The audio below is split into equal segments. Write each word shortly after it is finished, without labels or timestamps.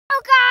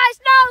Hello guys,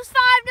 now it's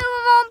time to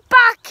move on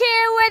back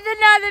here with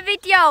another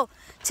video.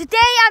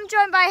 Today I'm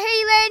joined by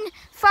Helen,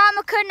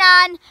 Farmer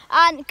Cunan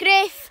and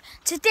Griff.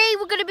 Today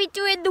we're going to be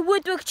doing the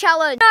woodwork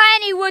challenge. Not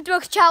any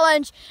woodwork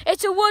challenge,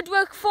 it's a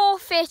woodwork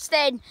forfeits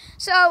thing.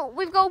 So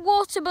we've got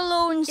water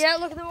balloons. Yeah,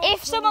 look at the water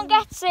If someone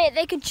gets it,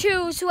 they can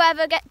choose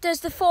whoever does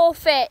the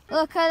forfeit.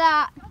 Look at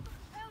that.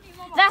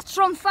 That's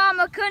from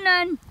Farmer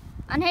Cunan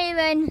and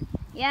Helen.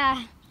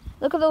 Yeah,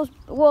 look at those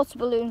water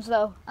balloons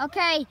though.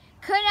 Okay,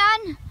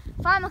 Cunan.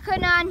 Farmer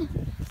Cunan,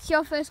 it's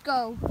your first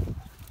go.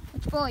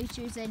 Which ball are you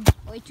choosing?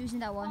 Or are you choosing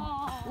that one?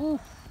 Ooh.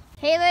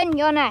 Helen,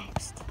 you're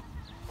next.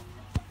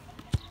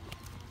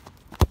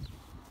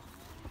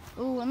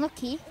 Ooh,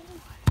 unlucky.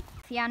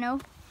 Piano.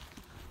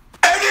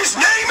 And his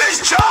name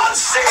is John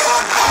C.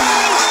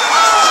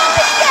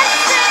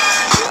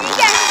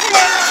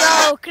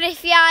 So,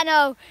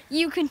 Griffiano,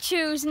 you can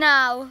choose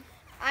now.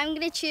 I'm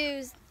going to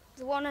choose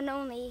the one and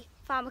only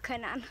Farmer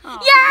Cunan.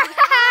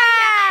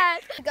 Yeah!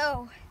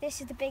 Go. This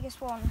is the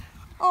biggest one.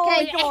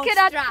 Okay,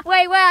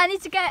 wait, I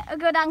need to get a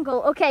good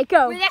angle. Okay,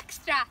 go. With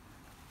extra.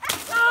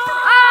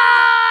 Oh,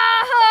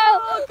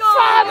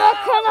 Farmer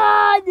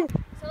Cunan!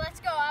 So let's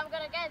go. I'm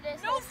going to get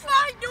this.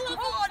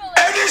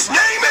 And his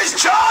name is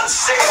John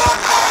C.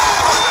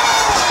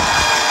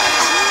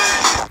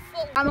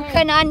 Farmer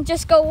Cunan,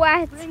 just go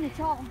wet. Bring it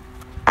on.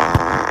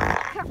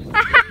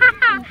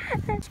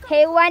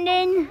 Helen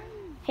in.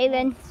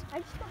 Helen. I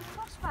just got the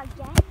crossbar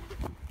again.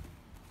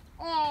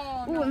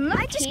 Oh, no.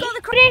 I just got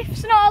the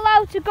Griff's not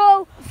allowed to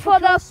go for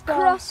the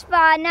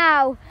crossbar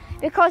now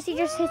because he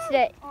just hit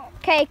it.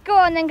 Okay, go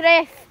on then,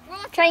 Griff.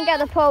 Try and get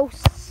the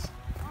posts.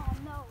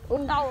 Oh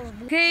no.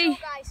 Okay,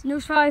 So,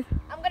 news 5.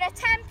 I'm going to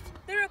attempt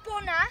the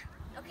Rabona,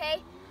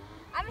 okay?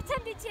 I'm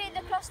attempting to hit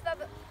the crossbar,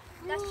 but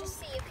let's just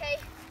see, okay?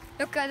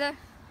 Look at that.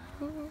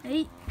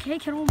 Hey,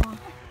 take it over.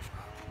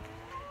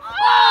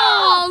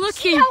 Oh,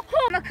 lucky.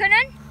 Farmer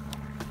Cunan.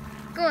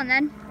 Go on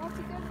then.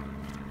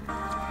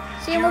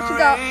 See what you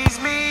got.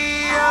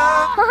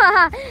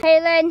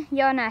 Helen,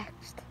 you're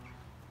next.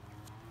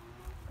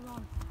 Come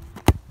on.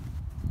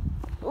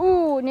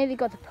 Ooh, nearly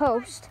got the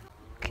post.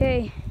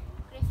 Okay.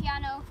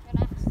 Griffiano, you're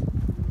next.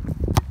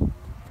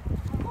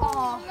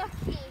 Oh,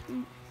 lucky.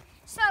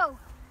 So,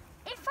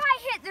 if I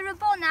hit the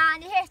Rabona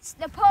and it hits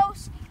the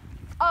post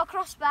or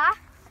crossbar,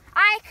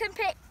 I can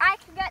get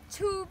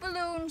 2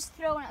 balloons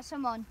thrown at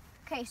someone.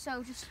 Okay,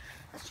 so just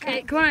let's try.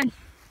 Okay, come on.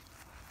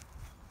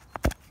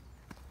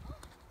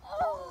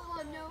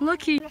 Oh, no.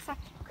 Lucky.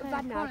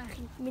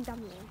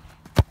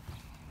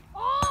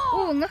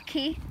 Oh,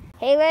 lucky.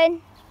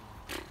 Helen.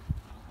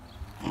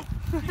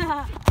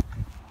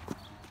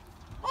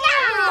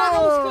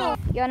 Oh.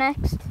 You're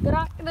next.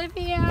 The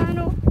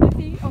piano.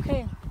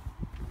 Okay.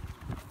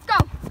 Go.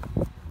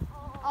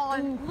 Oh,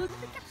 look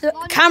at The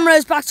camera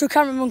is back to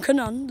cameraman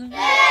Cunan. Okay,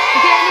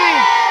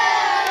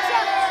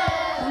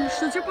 anyway.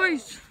 Shut your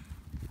boys.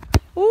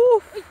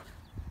 Ooh.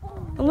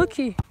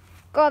 Unlucky.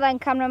 Go then,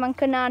 cameraman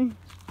Cunan.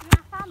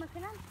 Farmer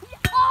Cunan.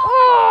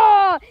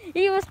 Oh,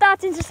 he was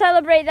starting to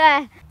celebrate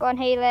there. Go on,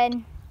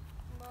 Helen.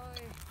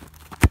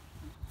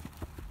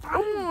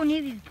 Oh,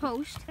 nearly the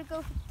post. I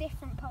go for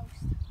different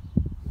posts.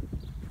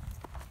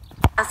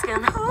 Oh,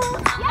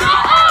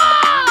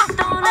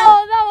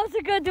 that was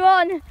a good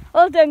one.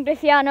 Well done,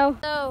 Griffiano.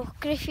 So,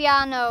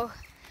 Griffiano,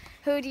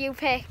 who do you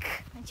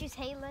pick? I choose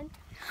Helen.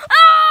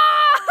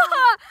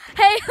 Oh!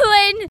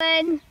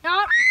 Helen.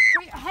 No.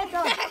 Head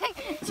up.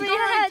 3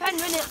 heads. 10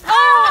 minutes.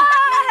 Oh!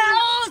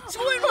 2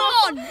 in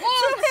 1. 2 in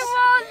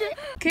 1.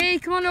 Okay,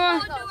 come on,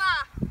 Noah.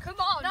 Come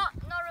on. Not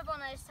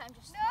Rabona this time.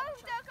 Just No,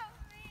 don't go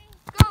for me.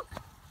 go.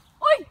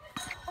 Oi!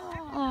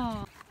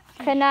 Oh.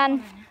 Cunan.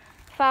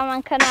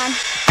 Farman Cunan.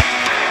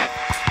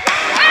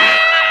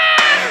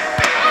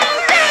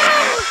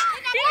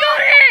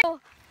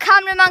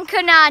 Cameraman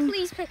Cunan,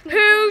 Please pick me.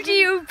 who do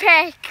you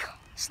pick?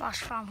 /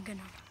 Farmer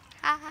Cunan.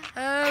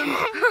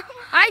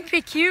 I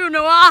pick you,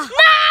 Noah.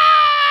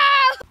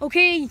 No!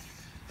 Okay,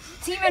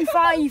 team in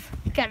 5.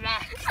 Get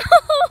wrecked.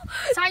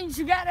 Time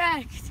to get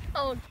wrecked.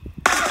 Oh.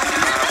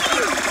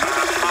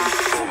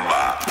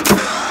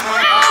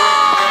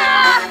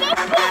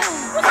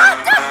 Was that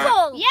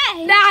double?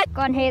 Yeah. Nah.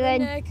 Go on,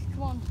 Helen. Nick,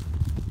 come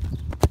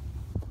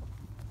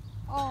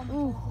on.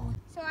 Ooh.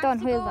 So I Don't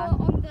have to hold go on.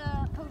 on the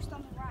post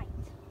on the right.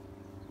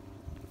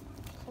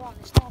 Come on,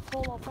 it's not a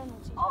full or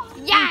penalty. Oh,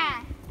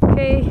 yeah.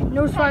 Okay,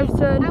 nose 5's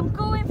turn. I'm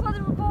going for the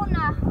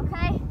Rabona,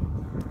 okay?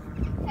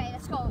 Okay,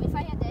 let's go. If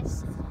I hit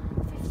this,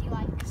 50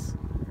 likes.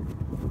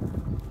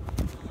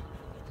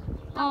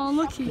 Oh,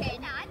 lucky. Okay,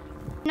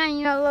 Now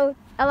you're not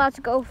allowed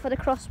to go for the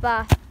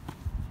crossbar.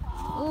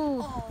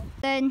 Ooh.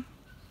 Then.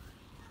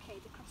 Okay,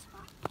 the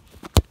crossbar.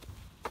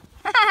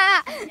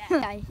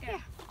 Yeah.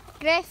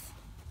 Griff,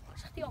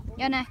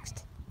 you're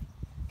next.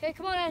 Okay,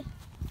 come on in.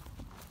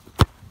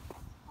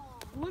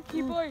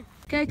 Lucky boy.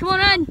 Okay, come on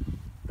in.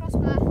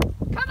 Crossbar.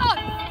 Come on!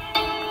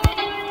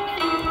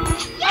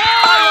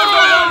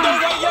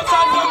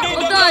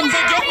 Well done.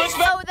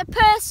 So the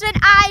person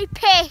I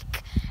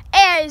pick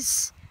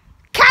is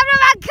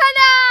Cameraman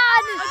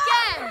Conan!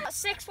 Again.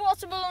 6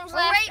 water balloons Oh,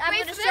 left. wait, I'm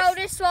wait going to for show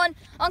this one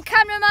on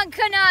Cameraman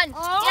Conan.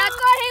 Oh. Yeah,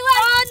 go on, he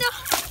went. Oh, no.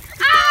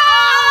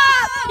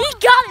 Ah! He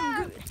got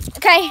him.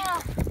 Okay.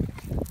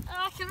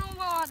 I can hold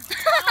on.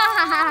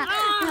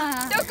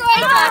 Don't go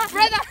anywhere,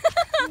 brother.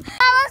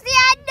 That was the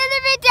end of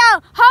the video.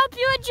 Hope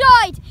you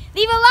enjoyed.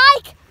 Leave a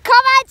like,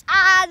 comment,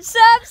 and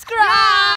subscribe.